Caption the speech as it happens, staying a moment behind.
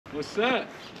What's up?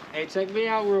 Hey, check me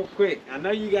out real quick. I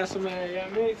know you got somebody, I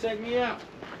mean, check me out.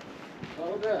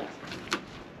 Hold up.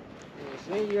 I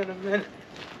ain't seen you in a minute.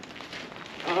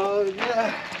 Oh,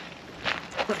 yeah.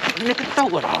 Nigga,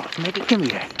 throw it off, nigga. Give me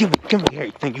that. Give me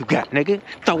everything you got, nigga.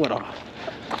 Throw it off.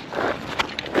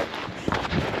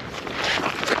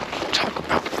 Talk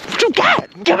about what you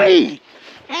got. Give me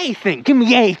everything. Give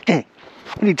me everything.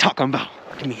 What are you talking about?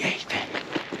 Give me everything.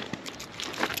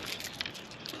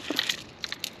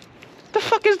 The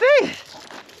fuck is this?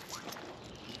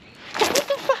 What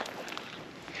the fuck?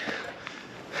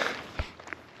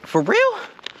 For real?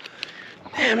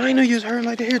 Damn, I didn't know you was hurting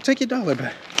like that. Here, take your dollar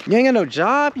back. You ain't got no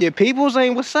job? Your peoples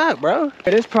ain't what's up, bro?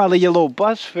 This probably your little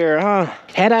bus fare, huh?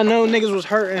 Had I known niggas was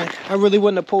hurting, I really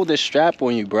wouldn't have pulled this strap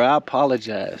on you, bro. I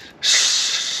apologize.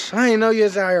 Shh, I ain't know you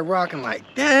was out here rocking like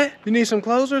that. You need some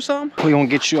clothes or something? We gonna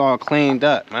get you all cleaned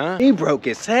up, man. He broke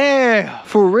his hair.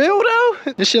 For real,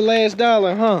 though? This your last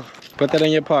dollar, huh? Put that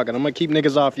in your pocket. I'm gonna keep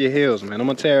niggas off your heels, man. I'm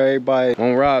gonna tell everybody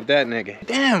won't rob that nigga.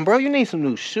 Damn, bro, you need some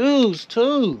new shoes,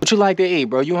 too. What you like to eat,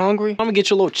 bro? You hungry? I'm gonna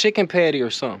get you a little chicken patty or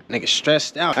something. Nigga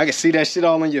stressed out. I can see that shit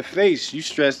all on your face. You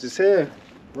stressed as hell.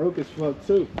 Broke as fuck,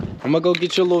 too. I'm gonna go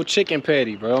get you a little chicken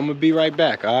patty, bro. I'm gonna be right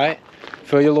back, all right?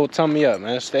 Fill your little tummy up,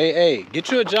 man. Stay, hey,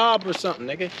 get you a job or something,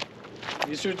 nigga.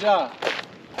 Get you a job.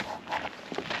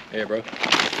 Hey, bro.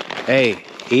 Hey,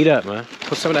 eat up, man.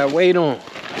 Put some of that weight on.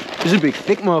 This is a big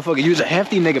thick motherfucker. You was a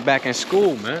hefty nigga back in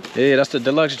school, man. Yeah, that's the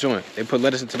deluxe joint. They put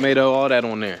lettuce and tomato, all that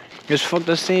on there. It's fucked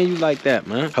up seeing you like that,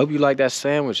 man. Hope you like that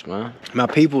sandwich, man. My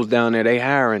people's down there, they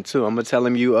hiring too. I'm gonna tell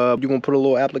them you gonna put a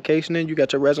little application in. You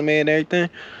got your resume and everything?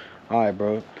 All right,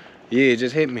 bro. Yeah,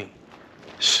 just hit me.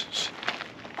 Shh, shh.